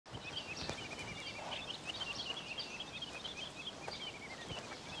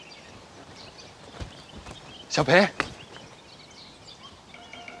小裴，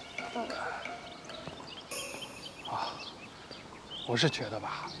我是觉得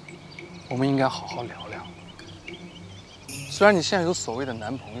吧，我们应该好好聊聊。虽然你现在有所谓的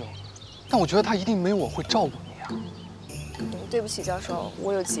男朋友，但我觉得他一定没有我会照顾你啊。对不起，教授，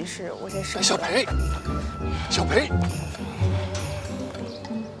我有急事，我先升。小裴，小裴，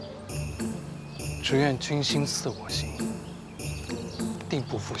只愿君心似我心，定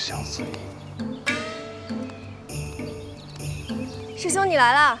不负相思意。师兄，你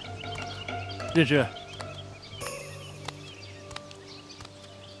来啦！日之。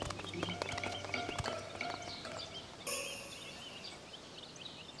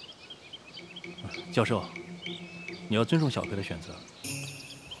 教授，你要尊重小裴的选择。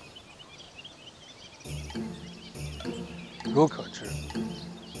如可知，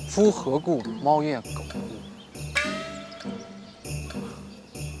夫何故猫厌狗恶？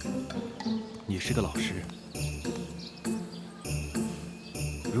你是个老师，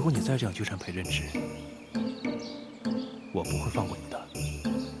如果你再这样纠缠裴任之，我不会放过你的。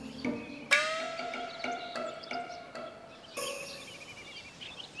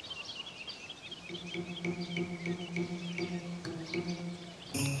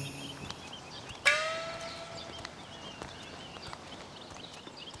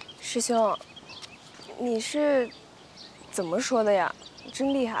 师兄，你是怎么说的呀？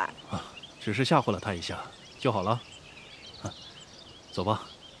真厉害！啊，只是吓唬了他一下就好了。啊，走吧。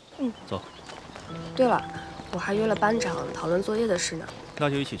嗯，走。对了，我还约了班长讨论作业的事呢。那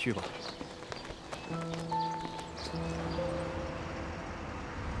就一起去吧。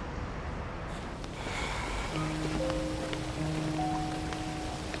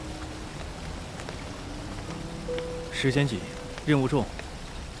 时间紧，任务重，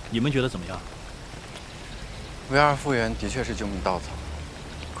你们觉得怎么样？V2复原的确是救命稻草，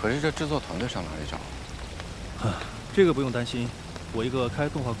可是这制作团队上哪里找？这个不用担心，我一个开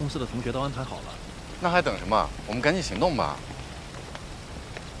动画公司的同学都安排好了。那还等什么？我们赶紧行动吧！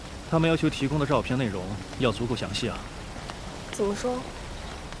他们要求提供的照片内容要足够详细啊。怎么说？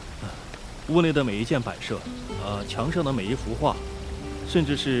屋内的每一件摆设，墙上的每一幅画，甚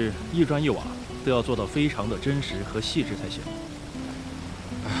至是一砖一瓦。 都要做到非常的真实和细致才行。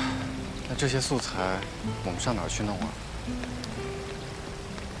那这些素材我们上哪儿去弄啊？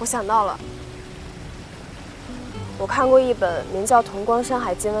我想到了，我看过一本名叫《同光山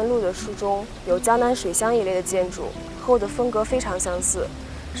海见闻录》的书中，有江南水乡一类的建筑，和我的风格非常相似。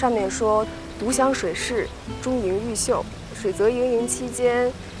上面说“独享水势，中迎玉秀，水泽盈盈期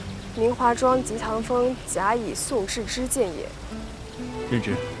间，明华庄及堂风，假以宋制之见也。”任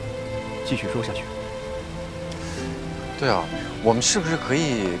之。 继续说下去。对啊，我们是不是可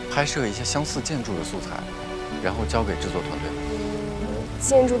以拍摄一些相似建筑的素材，然后交给制作团队？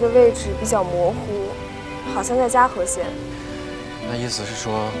建筑的位置比较模糊，好像在嘉禾县。那意思是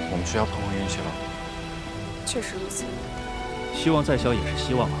说，我们需要碰碰运气了。确实如此。希望再小也是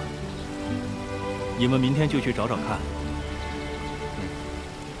希望啊。你们明天就去找找看。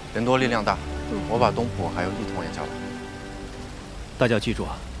人多力量大。我把东普还有一彤也叫来。大家记住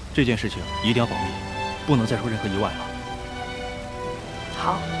啊。 这件事情一定要保密，不能再出任何意外了。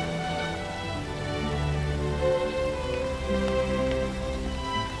好。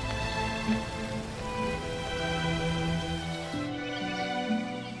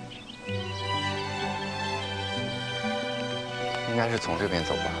应该是从这边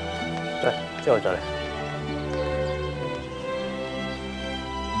走吧？对，就是这里。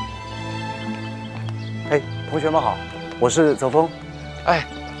嘿，同学们好，我是泽峰。哎。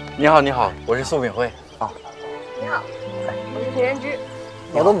 你好，你好，我是苏炳辉。啊，你好，我是裴任之。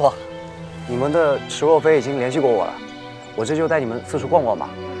老东婆，你们的迟若非已经联系过我了，我这就带你们四处逛逛吧。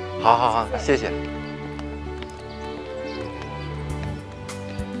好，好，好，谢谢。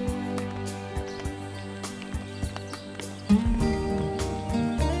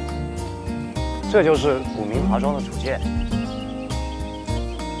这就是古明华庄的主建。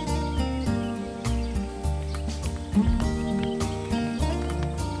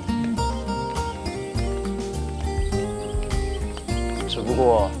 不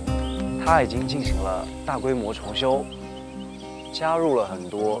过，它已经进行了大规模重修，加入了很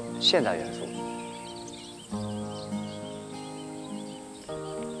多现代元素。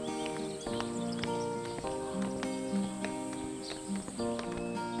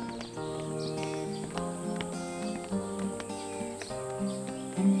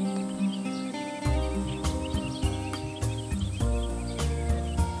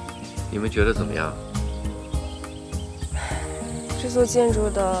你们觉得怎么样？ 这座建筑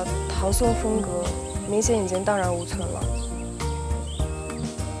的唐宋风格明显已经荡然无存了。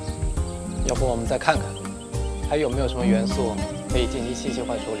要不我们再看看？还有没有什么元素可以进行信息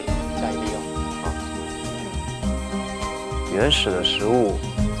化处理，加以利用？原始的食物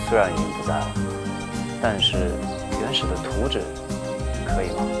虽然已经不在了，但是原始的图纸可以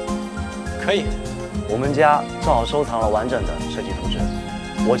吗？可以。我们家正好收藏了完整的设计图纸，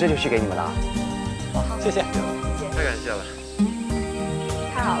我这就去给你们拿。好，谢谢。太感谢了。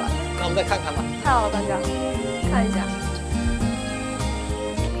太好了，那我们再看看吧。太好了，班长，看一下。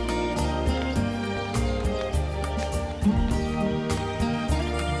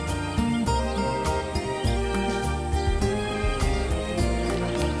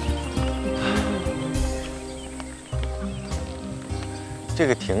这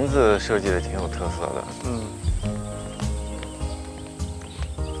个亭子设计的挺有特色的。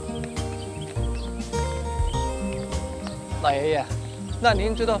老爷爷，那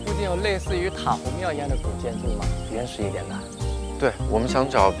您知道附近有类似于塔湖庙一样的古建筑吗？原始一点的。对，我们想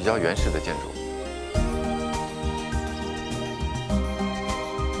找比较原始的建筑。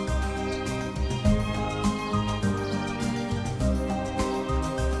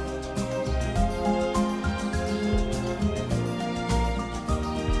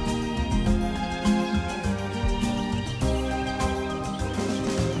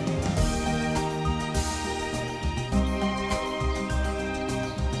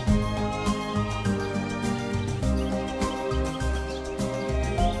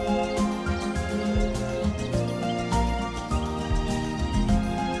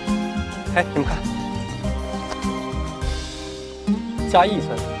哎，你们看，嘉义村、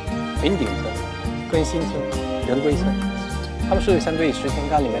bình顶村、更新村、人归村，它们是相对于10天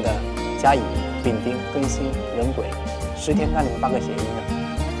干里面的嘉义、丙丁、更新、人归10天干里面8个谐音的。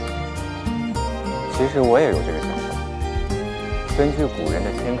其实我也有这个想法。根据古人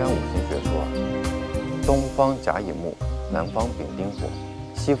的天干五行学说，东方甲乙木，南方丙丁火，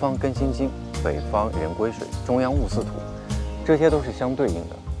西方庚辛金，北方人归水，中央戊巳土，这些都是相对应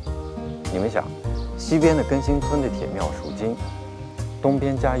的。你们想，西边的更新村的铁庙属金，东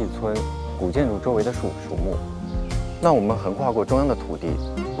边嘉义村古建筑周围的树属木，那我们横跨过中央的土地，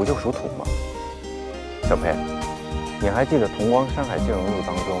不就属土吗？小裴，你还记得《同光山海见闻录》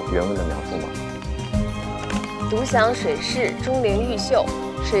当中原文的描述吗？独享水势，钟灵毓秀，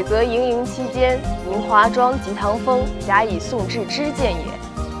水泽盈盈期间，明华庄及堂风，假以宋至之见也。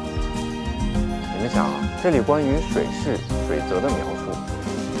你们想啊，这里关于水势、水泽的描述，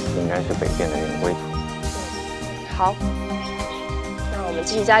应该是北边的人归土。好，那我们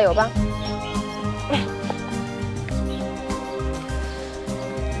继续加油吧。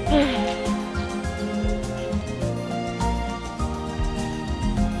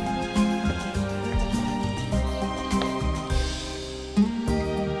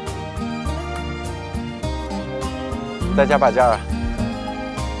再加把劲儿啊！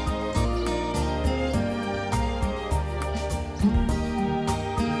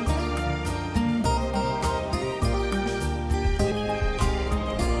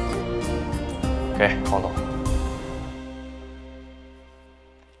给黄总。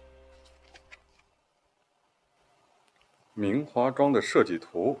明华庄的设计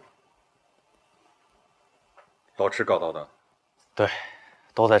图，老池搞到的。对，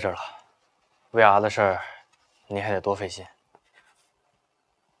都在这儿了。VR 的事儿，你还得多费心。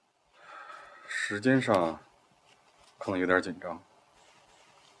时间上可能有点紧张，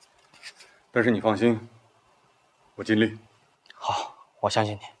但是你放心，我尽力。好，我相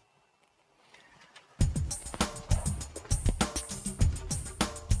信你。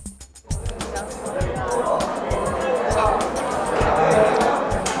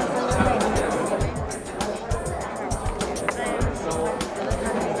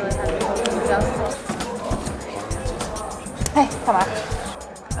哎，干嘛？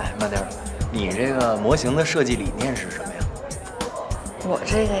哎，慢点儿，你这个模型的设计理念是什么呀？我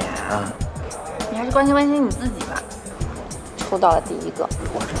这个呀，你还是关心关心你自己吧。抽到了第一个，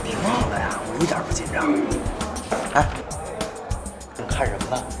我这挺好的呀，我一点不紧张。哎，你看什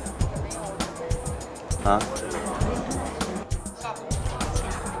么呢？啊？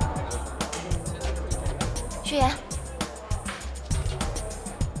薛岩，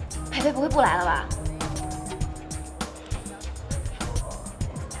培培不会不来了吧？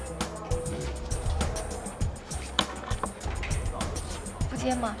不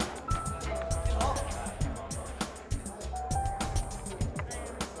接吗？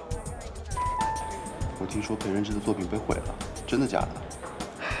我听说裴任之的作品被毁了，真的假的？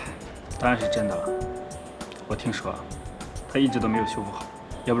当然是真的了。我听说他一直都没有修复好，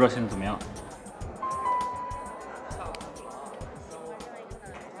也不知道现在怎么样。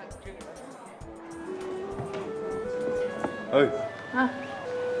哎，啊，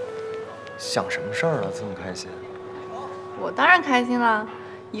想什么事儿了？这么开心？我当然开心了，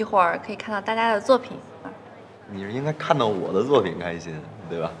一会儿可以看到大家的作品。你是应该看到我的作品开心，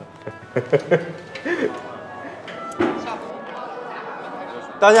对吧？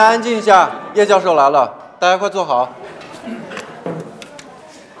大家安静一下，叶教授来了，大家快坐好。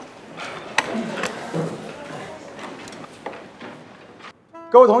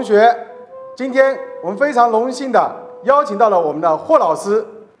各位同学，今天我们非常荣幸的邀请到了我们的霍老师、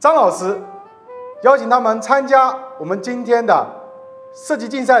张老师，邀请他们参加我们今天的设计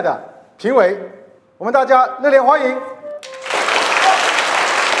竞赛的评委，我们大家热烈欢迎。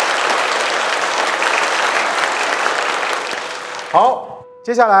好，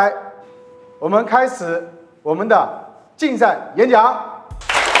接下来我们开始我们的竞赛演讲。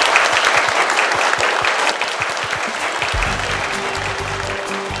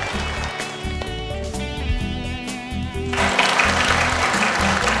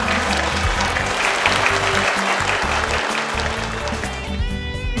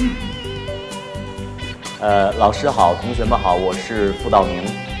老师好，同学们好，我是傅道明。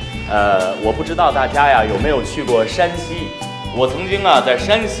我不知道大家呀有没有去过山西？我曾经啊在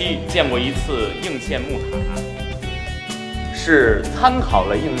山西见过一次应县木塔，是参考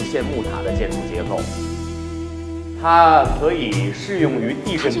了应县木塔的建筑结构，它可以适用于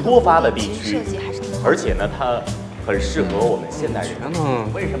地震多发的地区，而且呢它很适合我们现代人。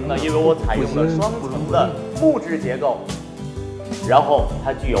为什么呢？因为我采用了双层的木质结构。然后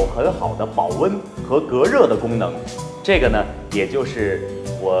它具有很好的保温和隔热的功能，这个呢，也就是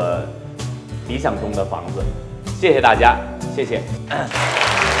我理想中的房子。谢谢大家，谢谢。加油！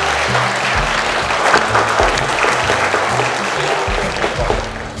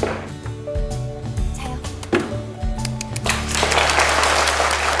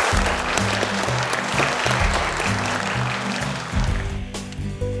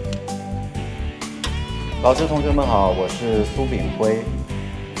老师、同学们好，我是苏炳辉。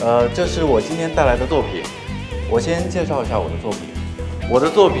这是我今天带来的作品。我先介绍一下我的作品。我的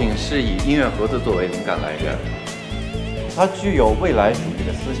作品是以音乐盒子作为灵感来源，它具有未来主义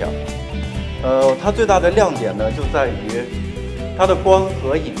的思想。它最大的亮点呢，就在于它的光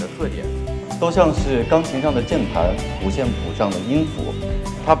和影的特点，都像是钢琴上的键盘、五线谱上的音符。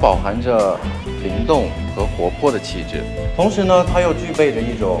它饱含着灵动和活泼的气质，同时呢，它又具备着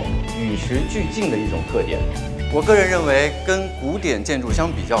一种与时俱进的一种特点。我个人认为，跟古典建筑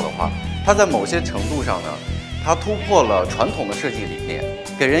相比较的话，它在某些程度上呢，它突破了传统的设计理念，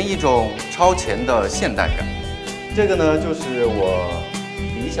给人一种超前的现代感。这个呢，就是我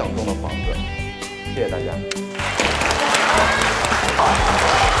理想中的房子。谢谢大家。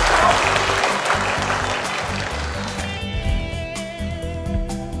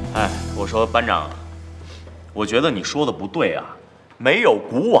哎，我说班长，我觉得你说的不对啊，没有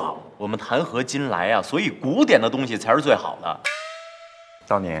古往，我们谈何今来啊？所以古典的东西才是最好的。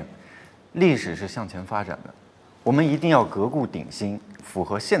少年，历史是向前发展的，我们一定要革故鼎新，符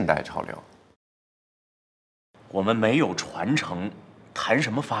合现代潮流。我们没有传承，谈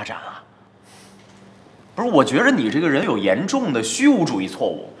什么发展啊？不是，我觉得你这个人有严重的虚无主义错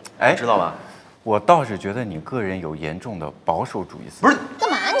误，哎，知道吧？我倒是觉得你个人有严重的保守主义思想。不是，干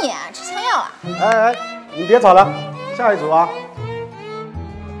嘛你吃枪药啊？哎，你别吵了，下一组啊。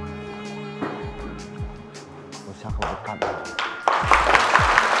我下课我干了。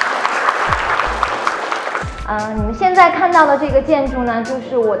你们现在看到的这个建筑呢，就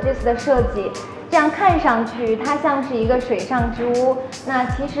是我这次的设计。这样看上去，它像是一个水上之屋。那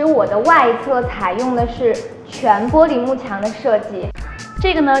其实我的外侧采用的是全玻璃幕墙的设计。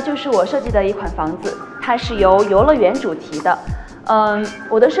这个呢，就是我设计的一款房子，它是由游乐园主题的。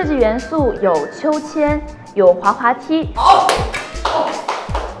我的设计元素有秋千，有滑滑梯。好，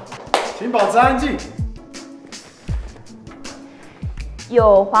请保持安静。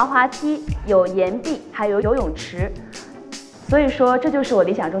有滑滑梯，有岩壁，还有游泳池。所以说，这就是我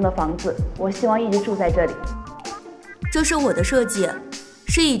理想中的房子，我希望一直住在这里。这是我的设计，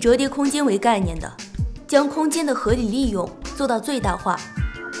是以折叠空间为概念的，将空间的合理利用做到最大化。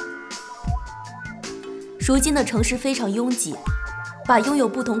如今的城市非常拥挤，把拥有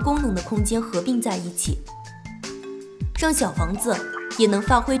不同功能的空间合并在一起，让小房子也能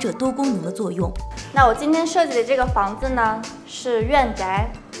发挥着多功能的作用。那我今天设计的这个房子呢，是院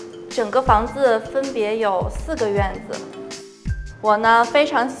宅，整个房子分别有4个院子。我呢非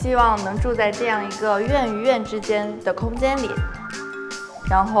常希望能住在这样一个院与院之间的空间里，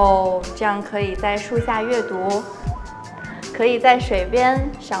然后这样可以在树下阅读，可以在水边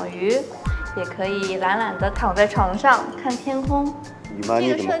赏鱼，也可以懒懒地躺在床上看天空。李曼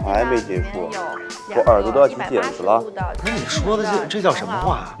妮怎么还没结束？我耳朵都要起茧子了。不是你说的这叫什么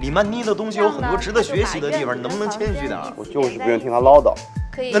话？李曼妮的东西有很多值得学习的地方，你能不能谦虚点？我就是不愿意听他唠叨。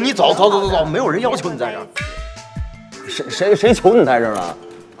那你走，没有人要求你在这儿。谁求你在这儿了？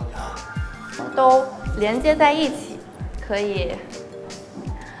都连接在一起，可以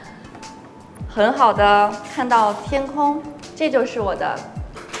很好的看到天空，这就是我的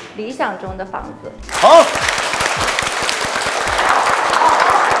理想中的房子。好。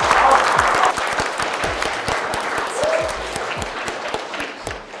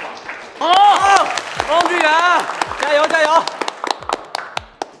好，王志远，加油加油！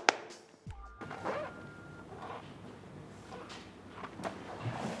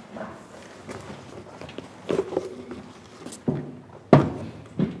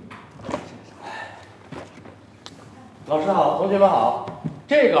老师好，同学们好，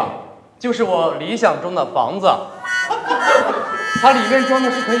这个就是我理想中的房子，它里面装的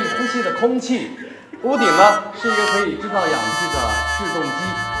是可以呼吸的空气，屋顶呢是一个可以制造氧气的制动机。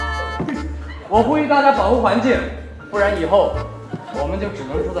我呼吁大家保护环境，不然以后我们就只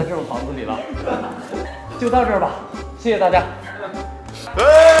能住在这种房子里了。就到这儿吧，谢谢大家。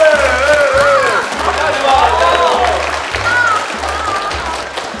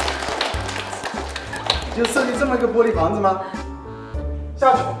就设计这么一个玻璃房子吗？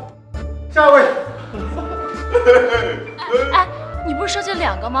下去，下一位。哎，你不是设计了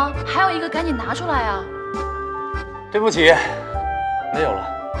2个吗？还有一个，赶紧拿出来啊！对不起，没有了。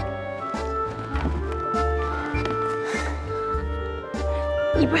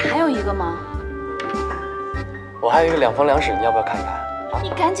你不是还有一个吗？我还有一个2房2室，你要不要看一看？你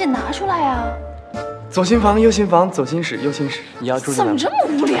赶紧拿出来啊！左新房，右新房，左新室，右新室，你要住进来吗？怎么这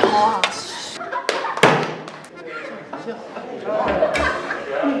么无聊啊？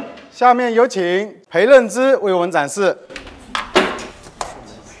下面有请裴任之为我们展示。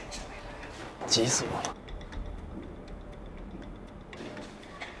急死我了！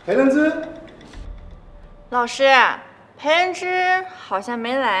裴任之，老师，裴任之好像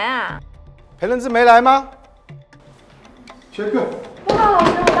没来啊。裴任之没来吗？缺课。报告老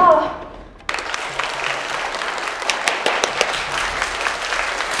师，我到了。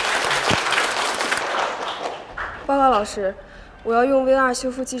报告老师，我要用 VR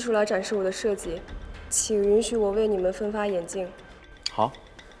修复技术来展示我的设计，请允许我为你们分发眼镜。好。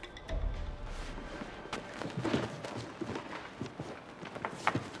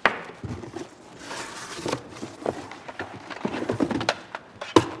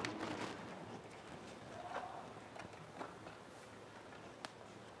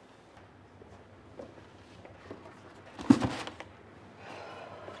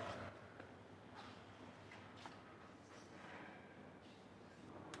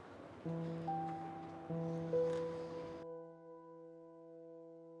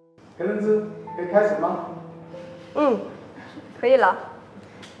裴任之，可以开始吗？可以了，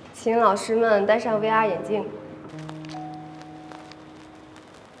请老师们戴上 VR 眼镜。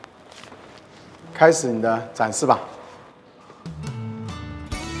开始你的展示吧。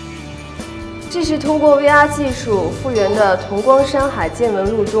这是通过 VR 技术复原的同光山海见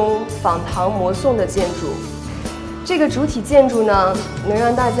闻录中仿唐摹宋的建筑。这个主体建筑呢，能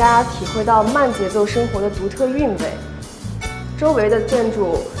让大家体会到慢节奏生活的独特韵味。周围的建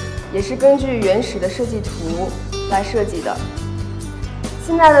筑也是根据原始的设计图来设计的。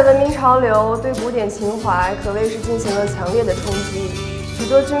现在的文明潮流对古典情怀可谓是进行了强烈的冲击，许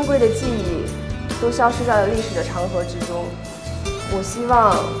多珍贵的记忆都消失在了历史的长河之中。我希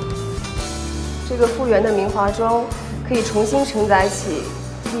望这个复原的明华庄可以重新承载起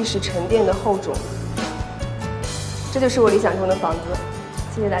历史沉淀的厚重。这就是我理想中的房子，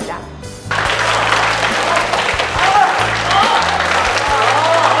谢谢大家。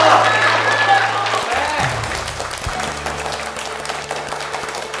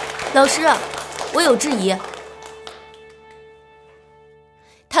老师，我有质疑。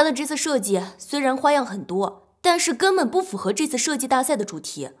他的这次设计虽然花样很多，但是根本不符合这次设计大赛的主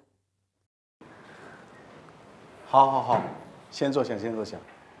题。好，先坐下。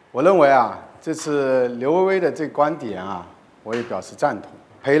我认为啊，这次刘薇薇的这个观点啊，我也表示赞同。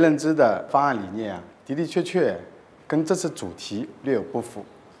裴任之的方案理念啊，的确跟这次主题略有不符。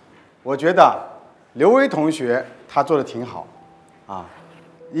我觉得刘薇同学他做的挺好，啊，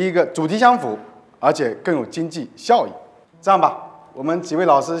一个主题相符，而且更有经济效益。这样吧，我们几位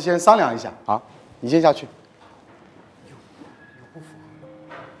老师先商量一下啊，你先下去。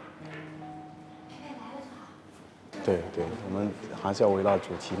对，我们还是要围绕主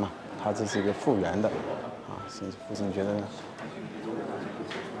题嘛，它这是一个复原的，啊，傅师你觉得呢？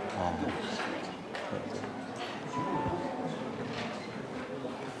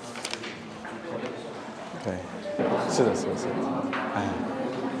对，是的，是的，是的。哎，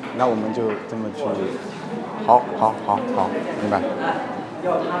那我们就这么去。好，明白。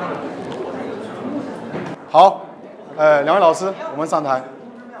好，两位老师，我们上台。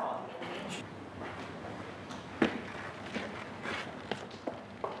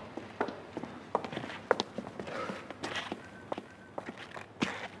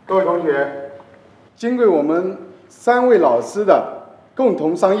各位同学，经过我们3位老师的共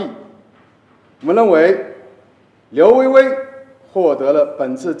同商议，我们认为刘薇薇获得了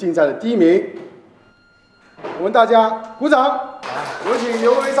本次竞赛的第1名。我们大家鼓掌，有请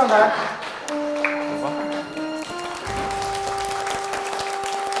刘薇薇上台。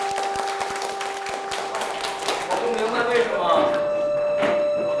我不明白为什么。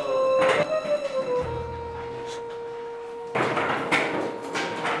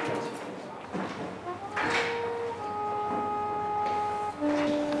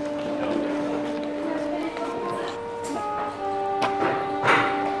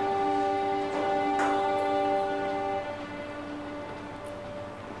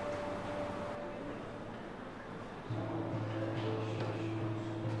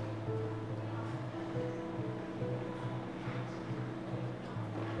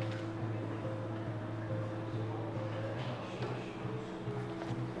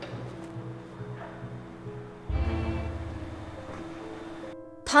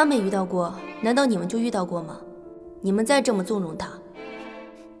他没遇到过，难道你们就遇到过吗？你们再这么纵容他，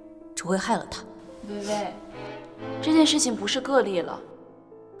只会害了他。薇薇，这件事情不是个例了。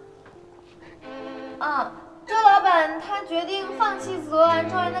周老板他决定放弃昨晚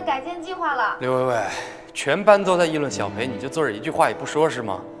庄园的改建计划了。刘薇薇，全班都在议论小裴，你就坐着一句话也不说是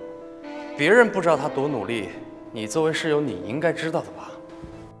吗？别人不知道他多努力，你作为室友，你应该知道的吧？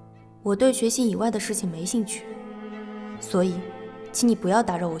我对学习以外的事情没兴趣，所以，请你不要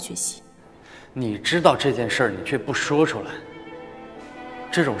打扰我学习。你知道这件事儿，你却不说出来。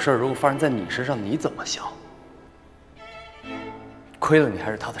这种事儿如果发生在你身上，你怎么想？亏了你还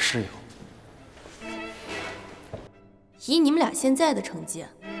是他的室友。以你们俩现在的成绩，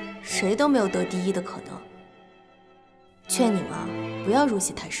谁都没有得第1的可能。劝你们啊，不要入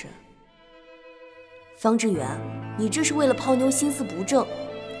戏太深。方志远，你这是为了泡妞心思不正。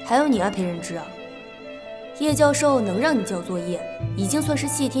还有你啊，裴任之啊，叶教授能让你交作业，已经算是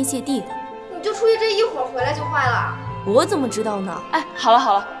谢天谢地了。你就出去这一会儿，回来就坏了。我怎么知道呢？哎，好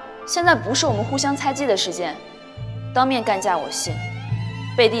了，现在不是我们互相猜忌的时间，当面干架我信，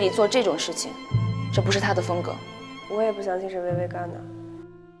背地里做这种事情，这不是他的风格。我也不相信是薇薇干的。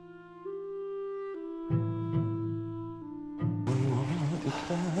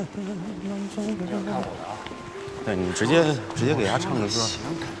这样看我的啊！对你直接给他唱个歌。行，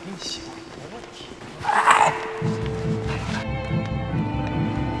肯定行，没问题。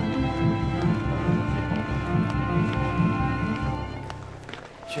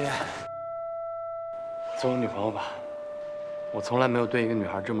雪燕，做我女朋友吧。我从来没有对一个女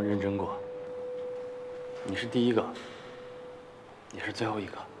孩这么认真过。你是第1个，也是最后一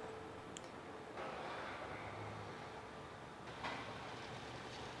个。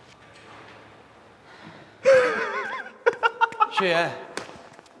雪妍，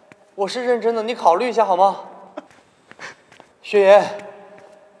我是认真的，你考虑一下好吗？雪妍，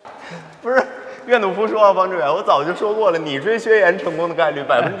不是愿赌服输啊，方志远，我早就说过了，你追薛岩成功的概率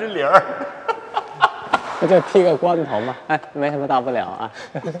0%。不就剃个光头吗？哎，没什么大不了啊。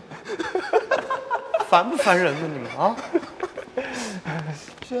烦不烦人呢你们啊？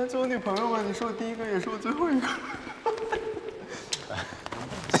薛岩做我女朋友吧，你是我第1个，也是我最后一个。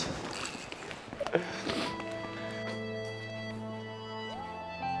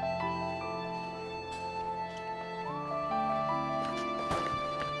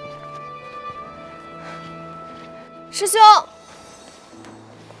师兄，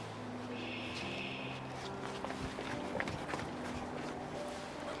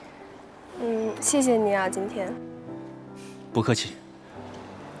谢谢你啊，今天。不客气。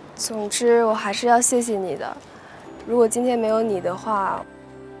总之，我还是要谢谢你的。如果今天没有你的话，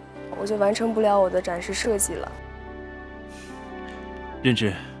我就完成不了我的展示设计了。任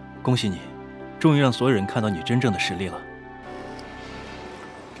之，恭喜你，终于让所有人看到你真正的实力了。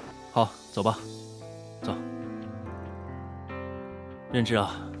好，走吧，走。任之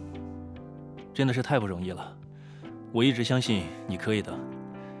啊，真的是太不容易了。我一直相信你可以的。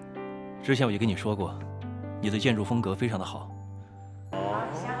之前我就跟你说过，你的建筑风格非常的好。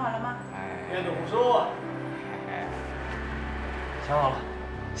想好了吗？愿赌服输。想好了。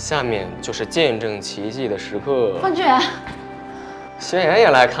下面就是见证奇迹的时刻。方志远，薛岩也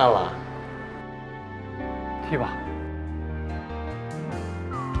来看了。踢吧。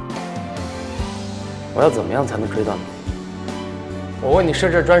我要怎么样才能追到你？我为你设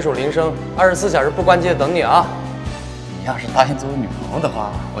置专属铃声，24小时不关机的等你啊！你要是答应做我女朋友的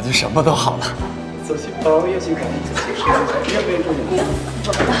话，我就什么都好了。做起朋友就感觉自己是越被重要。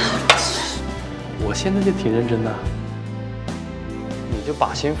我现在就挺认真的。你就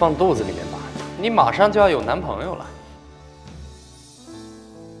把心放肚子里面吧，你马上就要有男朋友了。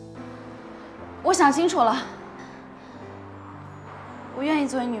我想清楚了，我愿意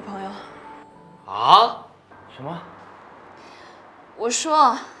做你女朋友。啊？什么？我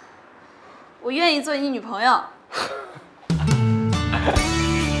说，我愿意做你女朋友。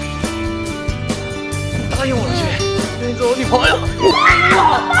答应我去，愿意做我女朋友。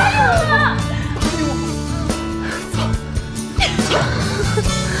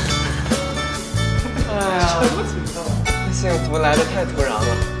哎呀，什么情况？这幸福来得太突然了。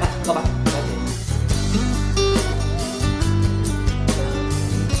哎，老板，赶紧。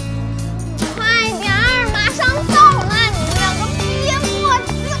快点儿，马上到了，你们两个别磨叽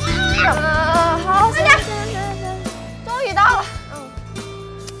了。好，快点。终于到了。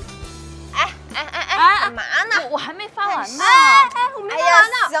干嘛呢？我还没发完呢。我没发完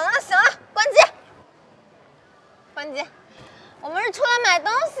呢。行了，关机。关机。我们是出来买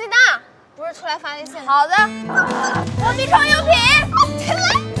东西的，不是出来发微信的。好的。我必创优品。起来。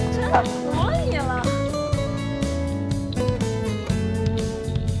真的服你了。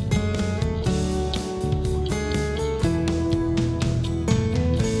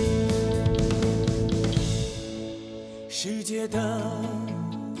世界的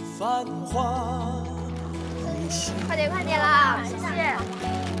繁华。快点啦！谢谢。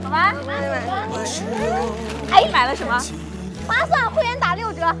好吧。哎，买了什么？划算，会员打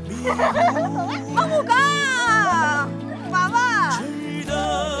6折。王木刚，娃娃。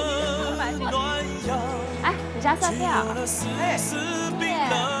哎，你家萨菲尔。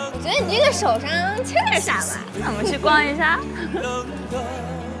我觉得你这个手上缺点啥吧？那我们去逛一下。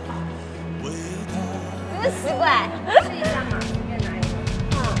真奇怪，试一下嘛，随便拿一个。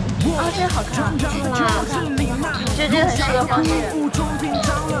啊，这个好看，这很适合方式。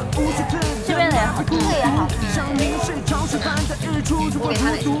这边的也好看，这个也好看。我给他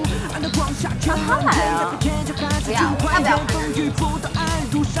哪个？让他买啊！不要，他不要看。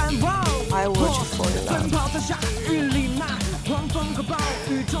I would fall in love.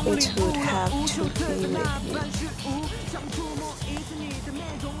 It would have to be with me.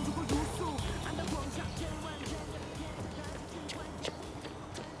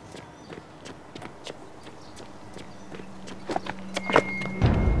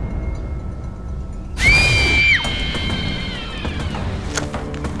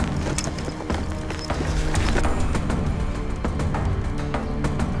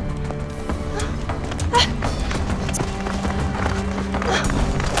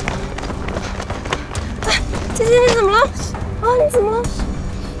 姐姐，你怎么了？啊，你怎么了？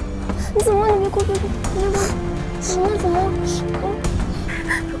你怎么了？你别哭，别哭，别哭！怎么了？怎么了？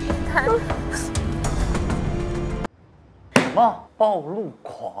什么暴露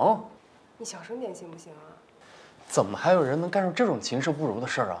狂？你小声点行不行啊？怎么还有人能干出这种情色不如的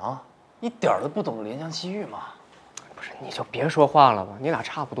事儿啊？一点都不懂怜香惜玉吗？不是，你就别说话了吧，你俩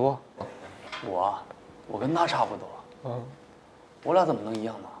差不多。我跟他差不多。我俩怎么能一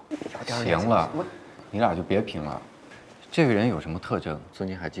样呢？行了，你俩就别贫了。这个人有什么特征？尊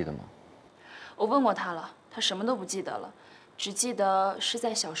您还记得吗？我问过他了，他什么都不记得了，只记得是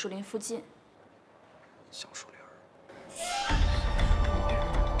在小树林附近。小树林。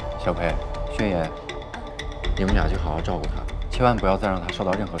小裴、轩爷，你们俩去好好照顾他，千万不要再让他受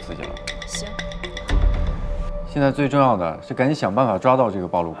到任何刺激了。行。现在最重要的是赶紧想办法抓到这个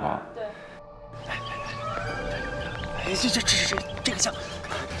暴露狂。对。哎，这个像，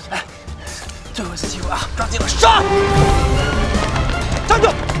哎，最后一次机会啊，抓紧了，上！站住！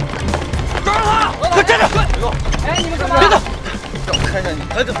抓住他！快站住！哎，你们干嘛？别动！让我看一下你，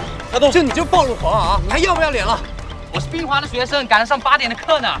来，他动！就你这暴露狂啊！你还要不要脸了？我是冰华的学生，赶得上8点的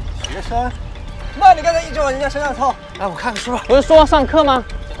课呢。学生？那你刚才一直往人家身上凑。来，我看看书。不是说要上课吗？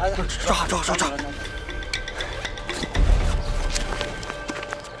抓！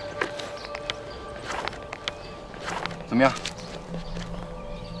怎么样？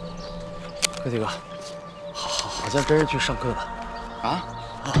哥几个，好像真是去上课的。啊？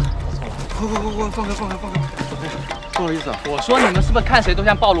快，放开！不好意思啊。我说你们是不是看谁都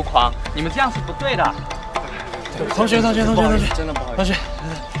像暴露狂？你们这样是不对的。同学，真的不好意思。同学，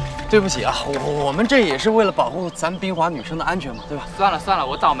对不起啊，我们这也是为了保护咱冰华女生的安全嘛，对吧？算了，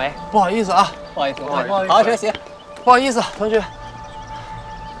我倒霉。不好意思啊，不好意思，好好学习。不好意思，同学。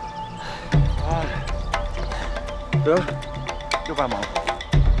得了，又白忙活。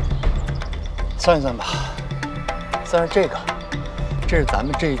算一算吧，算上这个，这是咱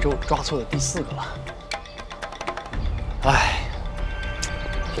们这一周抓错的第4个了。哎，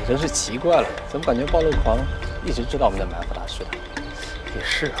也真是奇怪了，怎么感觉暴露狂一直知道我们在埋伏他似的？也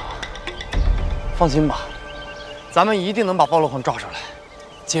是啊，放心吧，咱们一定能把暴露狂抓出来。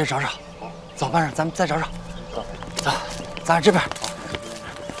接着找找，走，班长，咱们再找找。走，咱俩这边。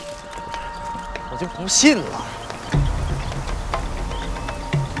我就不信了。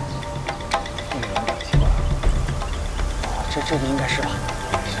这个应该是吧？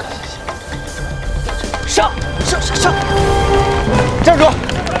上！站住！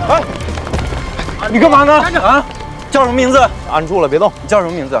哎，你干嘛呢？啊，叫什么名字？按住了，别动。你叫什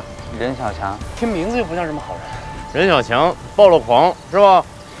么名字？任小强。听名字就不像什么好人。任小强，暴露狂是吧？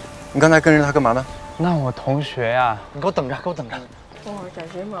你刚才跟着他干嘛呢？那我同学呀。你给我等着，给我等着。哇，展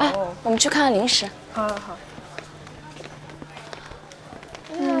睫毛。哎，我们去看看零食。好。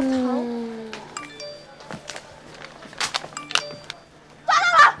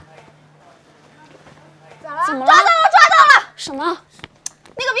怎么了？抓到了！什么？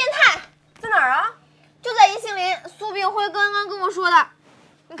那个变态在哪儿啊？就在一杏林，苏炳辉刚刚跟我说的。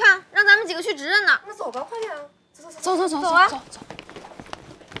你看，让咱们几个去指认呢。那走吧，快点！走啊！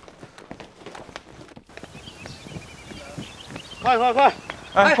快！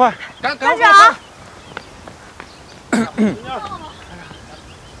哎，快！班长，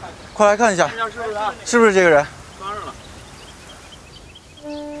快来看一下，是不是这个人？抓着了。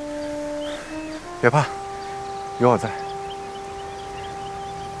别怕，有我在。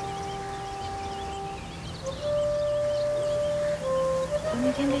我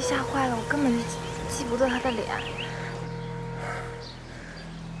那天被吓坏了，我根本就记不得他的脸。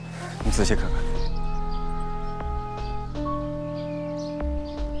你仔细看看。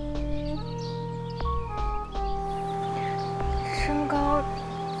身高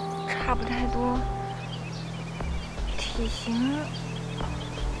差不太多，体型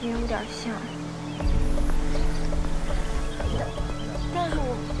也有点像，但是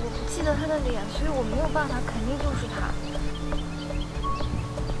我不记得他的脸，所以我没有办法肯定就是他。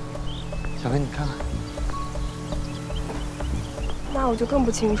小飞，你看看。那我就更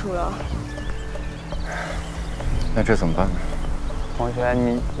不清楚了。那这怎么办呢？同学，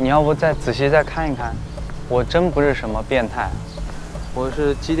你要不再仔细再看一看？我真不是什么变态，我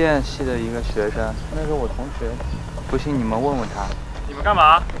是机电系的一个学生，那是我同学。不信你们问问他。你们干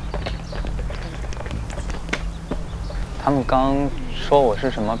嘛？他们刚说我是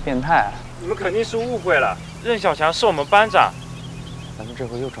什么变态。你们肯定是误会了，任小强是我们班长。咱们这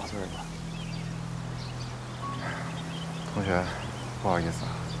回又抓错人了。同学，不好意思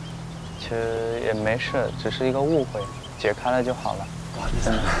啊。其实也没事，只是一个误会，解开了就好了。不好意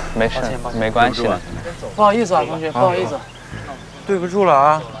思，没事，没关系的。不好意思啊，同学，不好意思。对不住了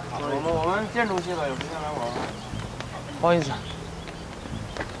啊。我们建筑系的有时间来玩。不好意思。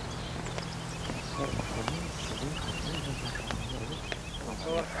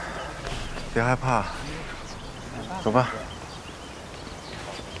别害怕，走吧。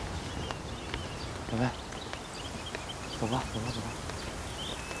小飞，走吧。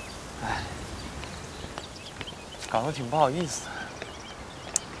哎，搞得挺不好意思。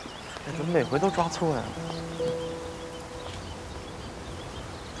怎么每回都抓错呀？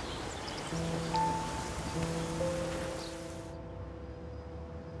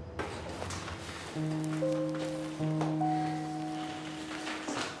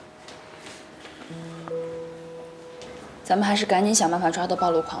咱们还是赶紧想办法抓到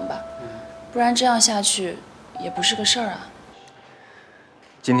暴露狂吧，不然这样下去也不是个事儿啊。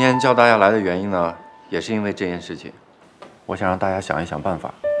今天叫大家来的原因呢，也是因为这件事情。我想让大家想一想办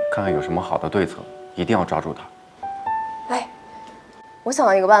法，看看有什么好的对策，一定要抓住他。哎，我想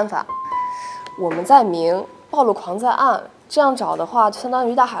到一个办法，我们在明，暴露狂在暗，这样找的话，就相当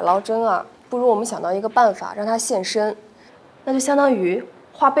于大海捞针啊。不如我们想到一个办法，让他现身，那就相当于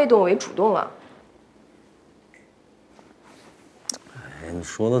化被动为主动了。哎，你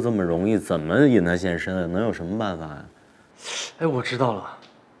说的这么容易，怎么引他现身啊？能有什么办法呀？哎，我知道了，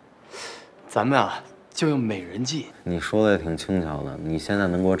咱们啊就用美人计。你说的也挺轻巧的，你现在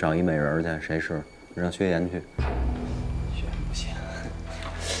能给我找一美人去？谁是？让薛岩去。薛岩不行。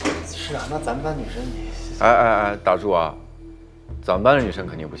是啊，那咱们班女生你……哎，打住啊！咱们班的女生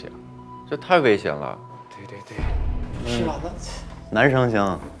肯定不行，这太危险了。对，是吧？那男生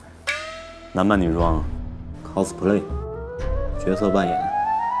行，男扮女装 ，cosplay， 角色扮演。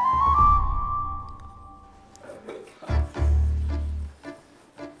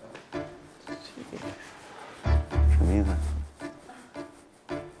什么意思？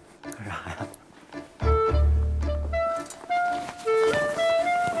干啥呀？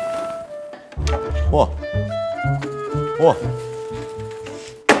哇，哇，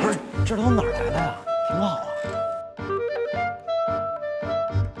不是，这都哪儿来的呀？挺好啊。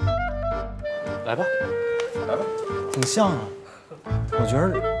来吧，来吧，挺像啊。我觉得，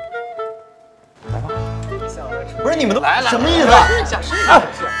来吧。不是你们都来什么意思？试一下，试一下。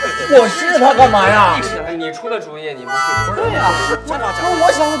我试他干嘛呀？你出的主意，你不是？对呀，那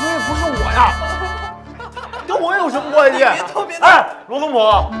我想的主意不是我呀，跟我有什么关系？哎，罗东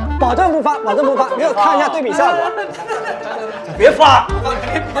博，保证不发，保证不发，没有看一下对比效果。别发，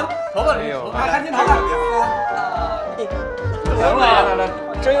头发没有，赶紧拍。行了，来，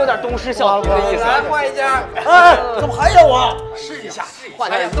真有点东施效颦的意思。来换一家。哎，怎么还有啊？试一下，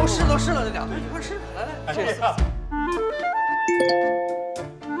换家。都试了，这两个一块试。来，这次。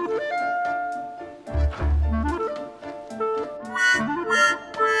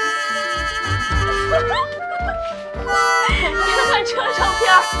你看这张照片。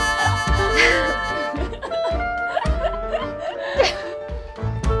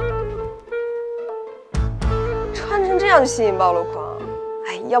穿成这样就吸引暴露狂，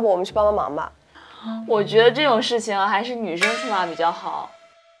哎，要不我们去帮忙吧？我觉得这种事情还是女生出马比较好。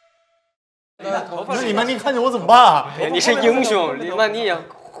那李曼妮看见我怎么办啊？你是英雄，李曼妮也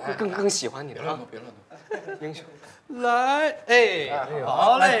会更喜欢你的啊！别乱动，英雄。来，哎，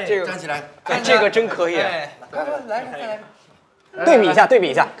好嘞，这个站起来，这个真可以。快来，再来。对比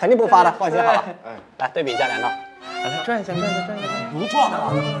一下，肯定不发的，放心好了。来对比一下两套。来转一下。不转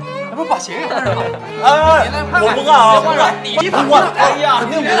了，那不是把鞋给换上了？哎，我不干啊，不干，你不换，哎呀，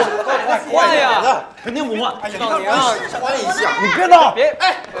肯定不换，换呀，肯定不换。哎呀，老娘换一下，你别闹，别，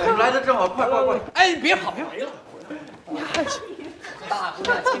哎，来的正好，快！哎，别跑！大姑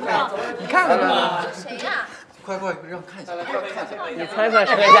娘亲爱，你看看谁呀？快，让看一下，你猜测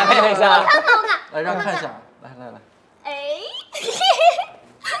试一下，配合一下。看看我看。来让看一下，来。哎，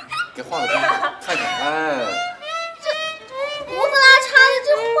给画个妆，看一下，哎，这胡子拉碴的，这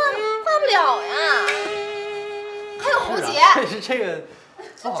画不了呀。还有胡结，这个，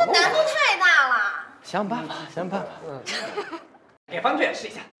这难度太大了。想办法。给方志远试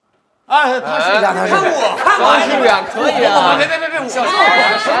一下。哎，他试一下，他试一下。方志远可以啊！别，我小来，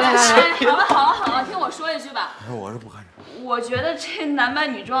好了，听我说一句吧。我是不看这。我觉得这男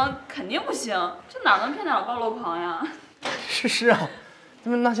扮女装肯定不行，这哪能骗得了暴露狂呀？是啊，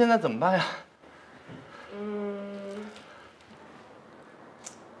那现在怎么办呀？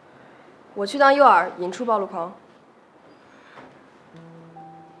我去当诱饵，引出暴露狂。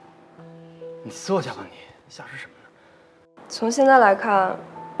你坐下吧，你想是什么呢？从现在来看，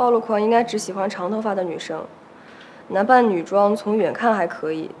暴露狂应该只喜欢长头发的女生，男扮女装从远看还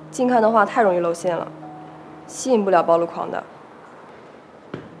可以，近看的话太容易露馅了，吸引不了暴露狂的。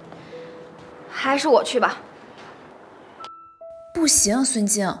还是我去吧。不行，孙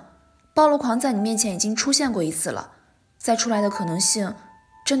静，暴露狂在你面前已经出现过一次了，再出来的可能性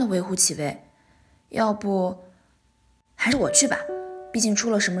真的微乎其微。要不，还是我去吧，毕竟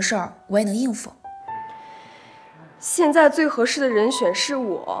出了什么事儿我也能应付。现在最合适的人选是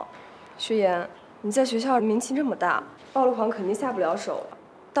我，薛岩，你在学校名气这么大，暴露狂肯定下不了手了，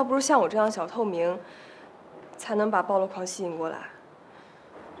倒不如像我这样小透明，才能把暴露狂吸引过来。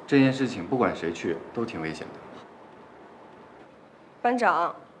这件事情不管谁去都挺危险的。班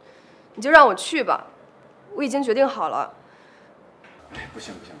长，你就让我去吧，我已经决定好了。哎，不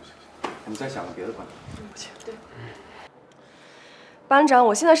行，我们再想个别的办法。不行，对。班长，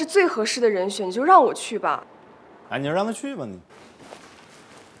我现在是最合适的人选，你就让我去吧。哎，你就让他去吧，你。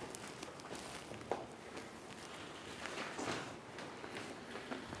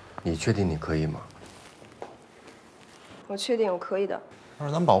你确定你可以吗？我确定我可以的。要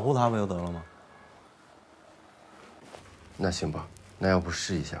是咱保护他不就得了吗？那行吧，那要不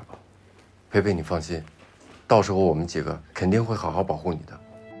试一下吧。佩佩，你放心，到时候我们几个肯定会好好保护你的。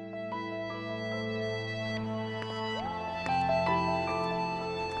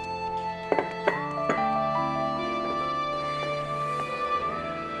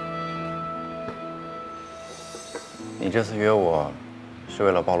你这次约我，是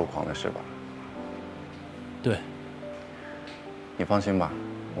为了暴露狂的事吧？对。你放心吧，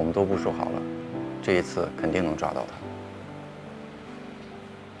我们都部署好了，这一次肯定能抓到他。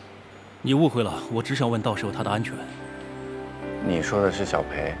你误会了，我只想问到时候他的安全。你说的是小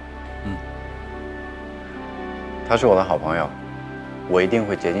裴？嗯。他是我的好朋友，我一定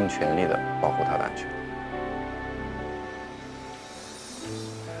会竭尽全力的保护他的安全。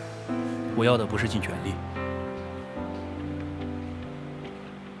我要的不是尽全力。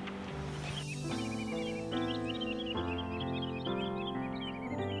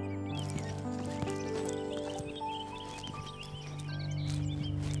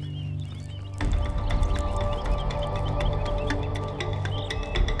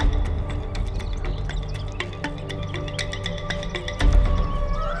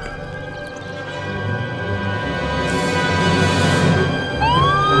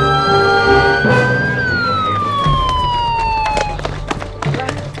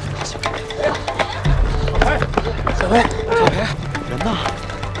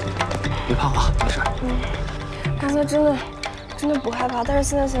但是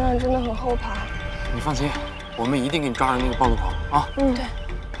现在想想真的很后怕。你放心，我们一定给你抓着那个暴露狂啊！嗯，对。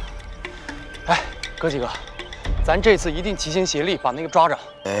哎，哥几个，咱这次一定齐心协力把那个抓着。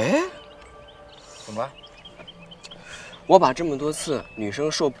哎，怎么？我把这么多次女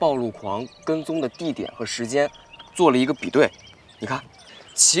生受暴露狂跟踪的地点和时间做了一个比对，你看，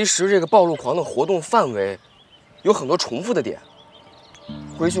其实这个暴露狂的活动范围有很多重复的点。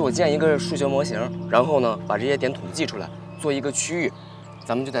回去我建一个数学模型，然后呢把这些点统计出来，做一个区域，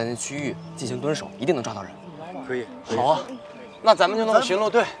咱们就在那区域进行蹲守，一定能抓到人。可以，好啊，那咱们就弄个巡逻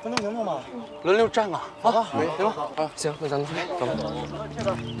队，分头行动嘛，轮流站岗，好吧？行吧？啊，行，那咱们走吧。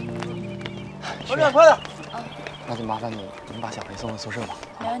快点，快点！那就麻烦你把小黑送回宿舍吧。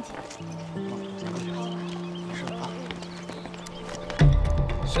没问题。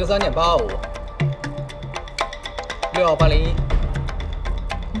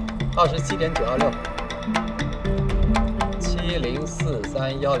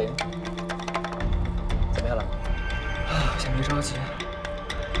 怎么样了？啊，先别着急，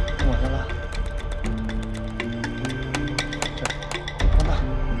我的了。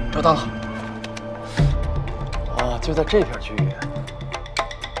找到了。哦，就在这片区域。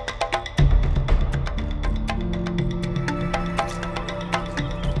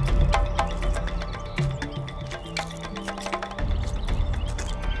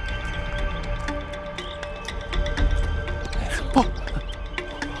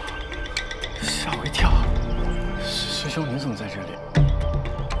 兄，你怎么在这里？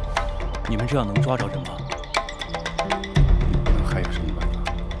你们这样能抓着人吗？那还有什么办法？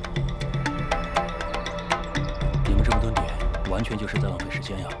你们这么蹲点，完全就是在浪费时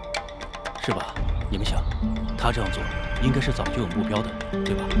间呀，是吧？你们想，他这样做，应该是早就有目标的，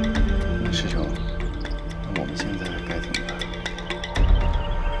对吧？师兄，那我们现在该怎么办？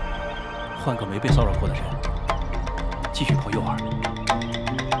换个没被骚扰过的人，继续跑诱饵。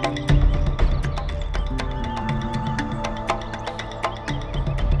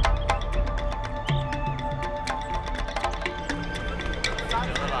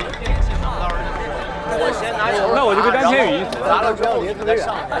 那我就跟张天宇一组，咱们不要离特别远。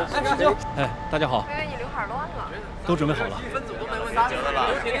哎，大家好。你刘海乱了。都准备好了。你们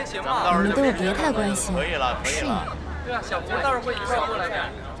都别太关心，可以了，可以了。对啊，小胡到时候会一块过来的。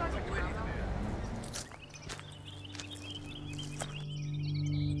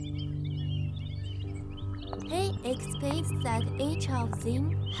 He expects that each of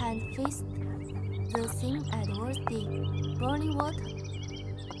them had faced the same adversity, boiling water,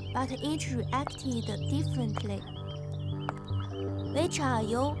 but each reacted differently. Which are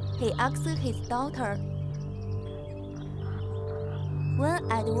you? He asked his daughter. When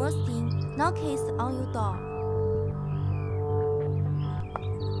adversity knocks on your door,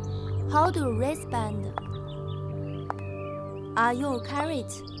 how do you respond? Are you a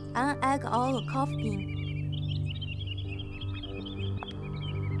carrot, an egg, or a coffee bean?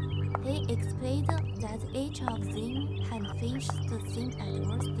 He explained that each of them had faced the same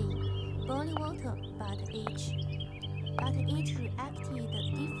adversity, boiling water, but each reacted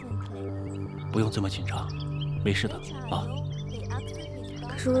differently. 不用这么紧张，没事的啊。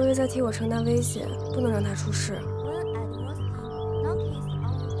可是微微在替我承担危险，不能让她出事。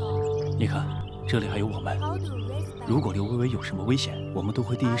你看，这里还有我们。如果刘微微有什么危险，我们都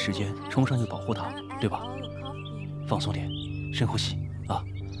会第一时间冲上去保护她，对吧？放松点，深呼吸啊。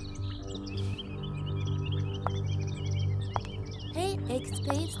 He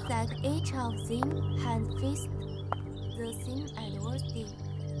expects that each of them had faced the same adversity,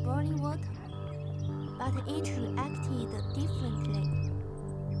 boiling water, but each reacted differently.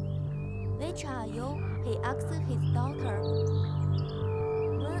 Which are you? He asked his daughter.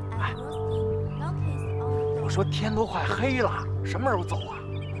 When adversity knocks on the door. 我说天都快黑了，什么时候走啊？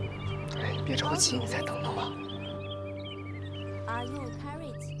哎，别着急，你再等等吧。 Are you a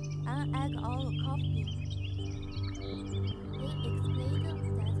carrot, an egg, or a coffee? He explained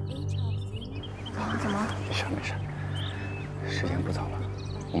that each of them. 怎么？没事没事，时间不早了，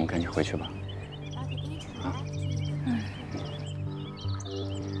我们赶紧回去吧。啊。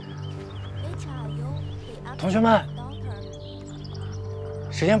同学们，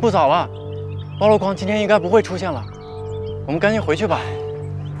时间不早了，暴露狂今天应该不会出现了，我们赶紧回去吧。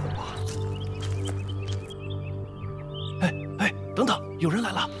哎哎，等等，有人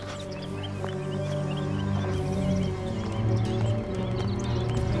来了。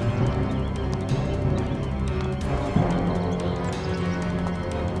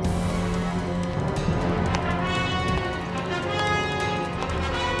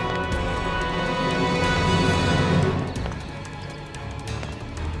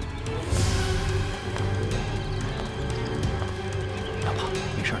 别怕，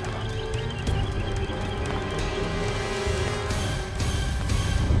事来吧。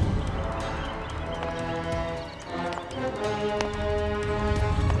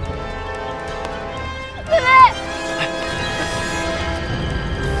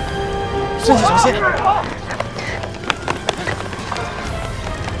身体小心！什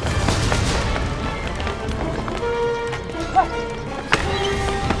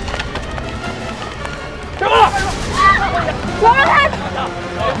么？我让他！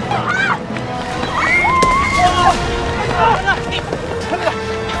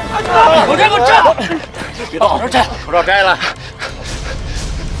口罩给我摘了！别动！口罩摘，口罩摘了。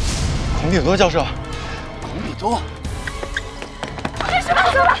孔比多教授，孔比多。没事吧，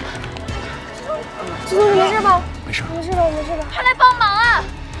走吧。师兄，你没事吧？没事。没事吧？没事吧？快来帮忙啊！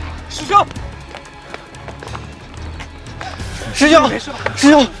师兄，师兄，师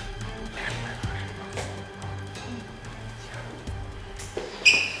兄。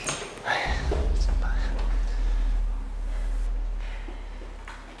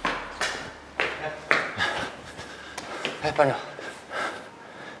哎，班长，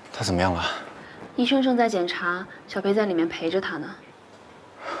他怎么样了？医生正在检查，小裴在里面陪着他呢。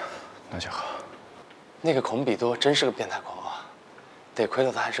那就好。那个孔比多真是个变态狂啊！得亏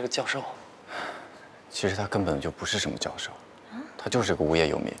了他还是个教授。其实他根本就不是什么教授，他就是个无业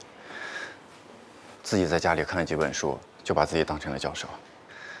游民。自己在家里看了几本书，就把自己当成了教授。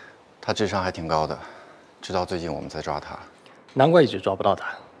他智商还挺高的，知道最近我们在抓他，难怪一直抓不到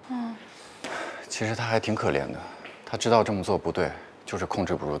他。其实他还挺可怜的，他知道这么做不对，就是控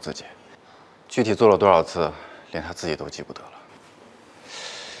制不住自己。具体做了多少次，连他自己都记不得了。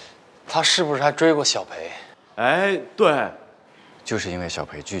他是不是还追过小裴？哎，对，就是因为小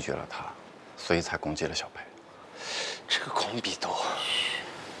裴拒绝了他，所以才攻击了小裴。这个孔比多，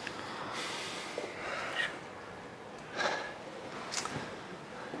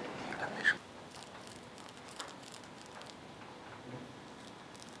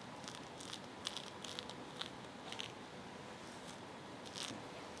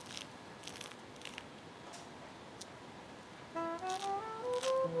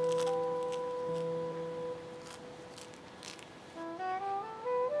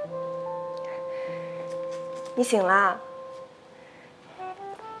你醒啦？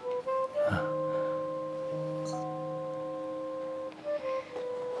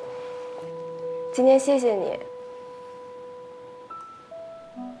今天谢谢你。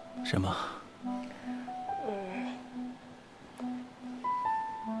什么？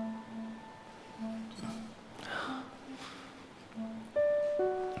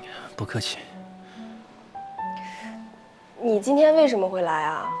不客气。你今天为什么会来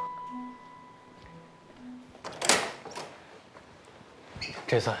啊？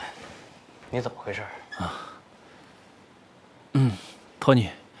这次你怎么回事啊？托尼，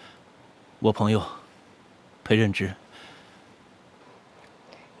我朋友裴任之。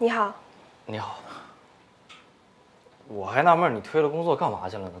你好。你好。我还纳闷你推了工作干嘛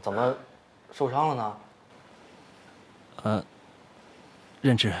去了呢？怎么受伤了呢？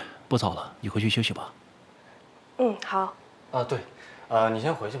任之，不早了，你回去休息吧。好。对，你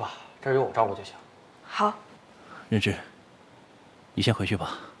先回去吧，这儿有我照顾就行。好。任之，你先回去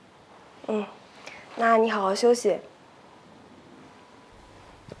吧。那你好好休息。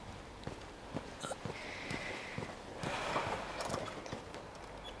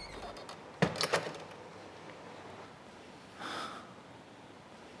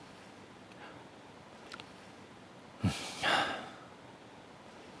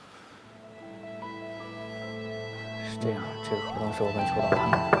是这样，这个合同是我跟邱导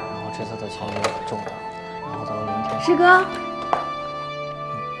谈的，然后这次的签约很重要，然后咱们明天。师哥。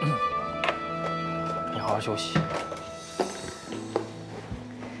你好好休息。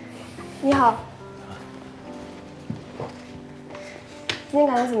你好。今天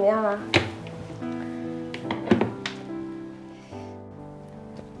感觉怎么样啊？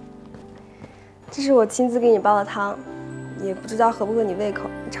这是我亲自给你煲的汤，也不知道合不合你胃口，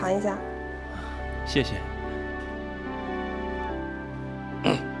你尝一下。谢谢。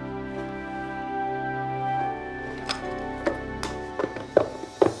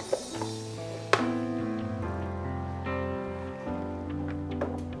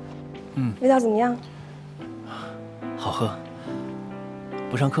味道怎么样？好喝。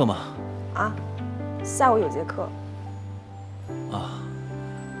不上课吗？啊，下午有节课。啊。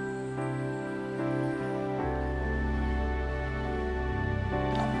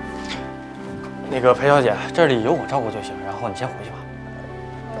那个裴小姐，这里有我照顾就行，然后你先回去吧。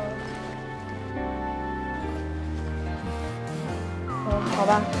好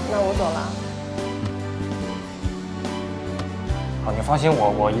吧，那我走了。好，你放心，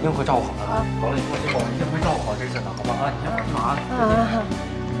我一定会照顾好他的。好了，你放心吧，我一定会照顾好这次的，好吧？啊，你先去忙啊。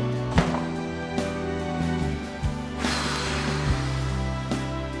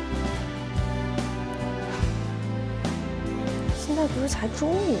现在不是才中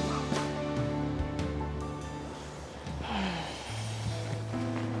午吗？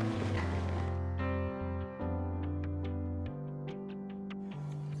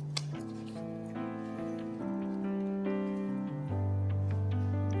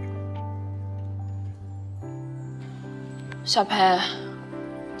小裴，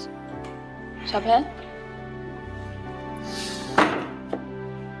小裴，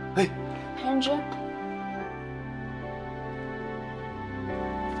哎，裴任之，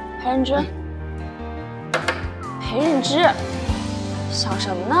裴任之，裴任之，想什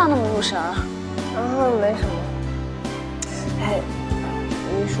么呢？那么入神啊？没什么。哎，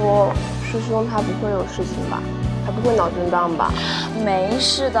你说师兄他不会有事情吧？他不会脑震荡吧？没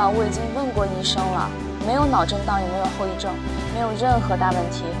事的，我已经问过医生了。没有脑震荡，也没有后遗症，没有任何大问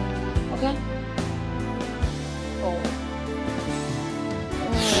题。OK？ 哦，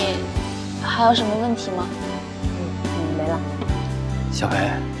你还有什么问题吗？没了。小裴，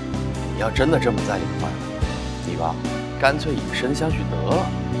你要真的这么在意的话，你吧，干脆以身相许得了。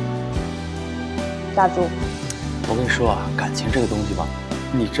大柱，我跟你说啊，感情这个东西吧，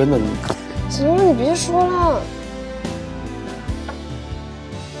你真的行了，你别说了。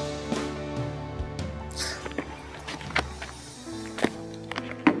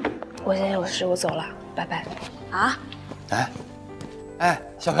我现在有事，我走了，拜拜。啊？哎，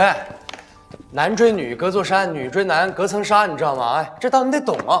小裴，男追女隔座山，女追男隔层纱，你知道吗？哎，这道你得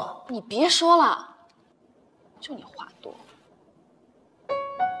懂啊。你别说了，就你话多。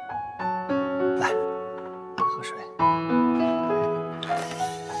来，喝水。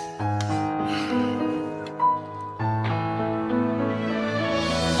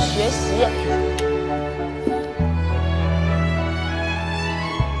学习。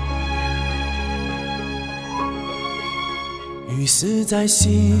雨丝在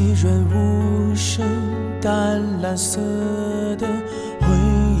细润无声淡蓝色的回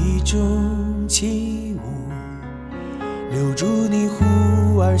忆中起舞，留住你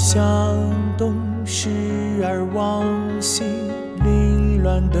忽而向东时而往西凌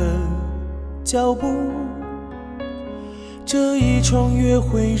乱的脚步。这一场约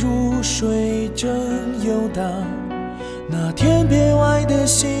会如水正游荡，那天边外的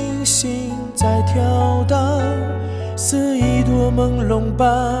星星在跳荡，似一朵朦胧般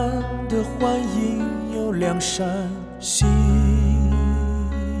的幻影，有两扇心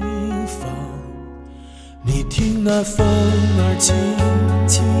房。你听那风儿轻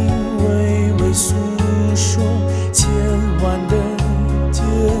轻微微诉说千万的借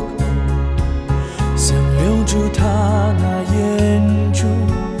口，想留住他那眼中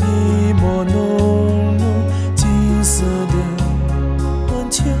一抹浓浓金色的温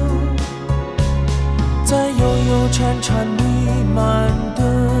秋，在悠悠潺潺弥漫的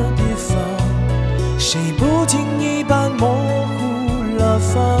地方，谁不经意般模糊了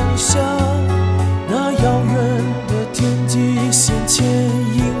方向？那遥远的天际线牵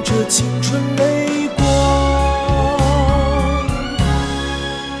引着青春泪光。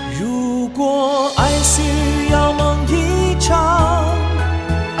如果爱需要梦一场，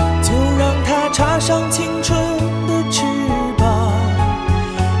就让它插上青春的翅膀，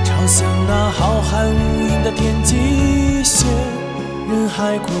朝向那浩瀚无垠的天际线，任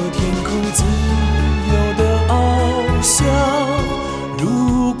海阔天空自由的翱翔。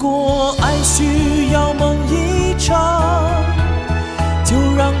如果爱需要梦一场，就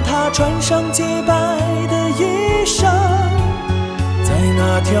让它穿上洁白的衣裳，在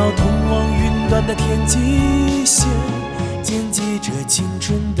那条通往云端的天际线，剪辑着青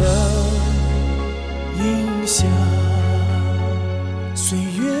春的影像。岁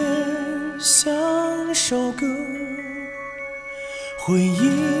月像首歌，回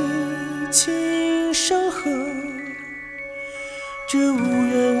忆轻声和，这无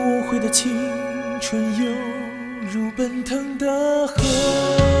怨无悔的青春犹如奔腾的河。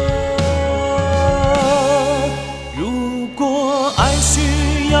如果爱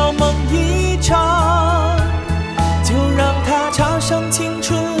需要梦一场，就让它插上青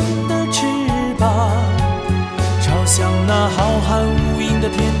春的翅膀，朝向那浩瀚无垠的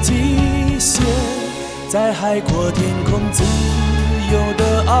天际线，在海阔天空自由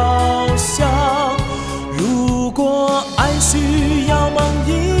的翱翔。如果爱需要梦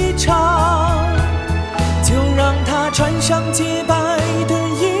一场，就让它穿上洁白的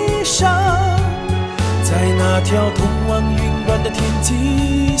衣裳，在那条通往云端的天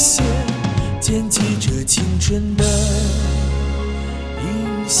际线，剪辑着青春的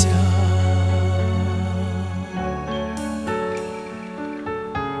响。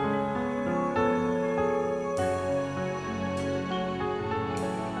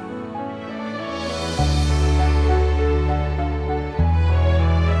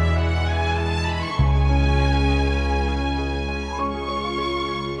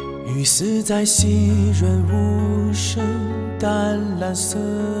雨丝在细润无声淡蓝色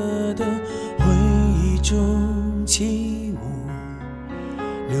的回忆中起舞，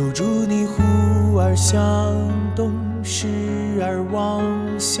留住你忽而向东时而往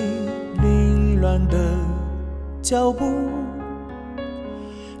西凌乱的脚步。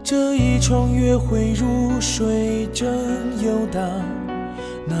这一场约会如水正游荡，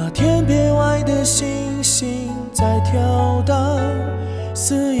那天边外的星星在跳荡，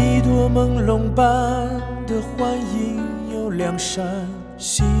似一朵朦胧般的幻影，有两扇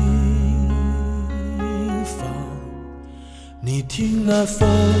心房。你听那风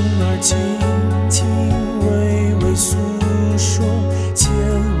儿轻轻微微诉说千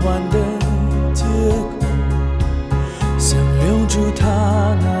万的借口，想留住他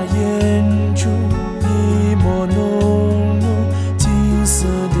那眼中一抹浓浓金色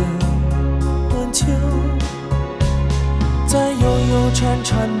的短球，在悠悠潺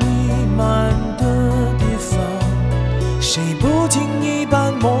潺弥漫的地方，谁不经意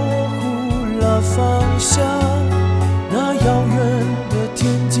般模糊了方向？那遥远的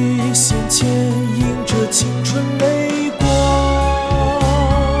天际线牵引着青春泪光。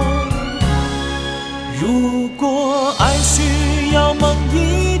如果爱需要梦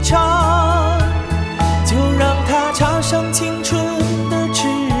一场，就让它插上青春的翅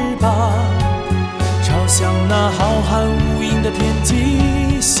膀，朝向那浩瀚无垠的天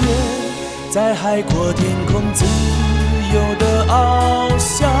际线，在海阔天空自由的翱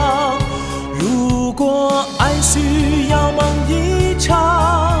翔。如果爱需要梦一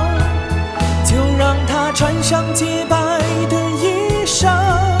场，就让它穿上洁白的衣裳，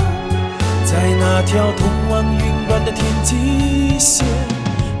在那条通往云端的天际线，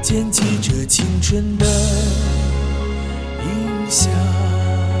捡起这青春的印象。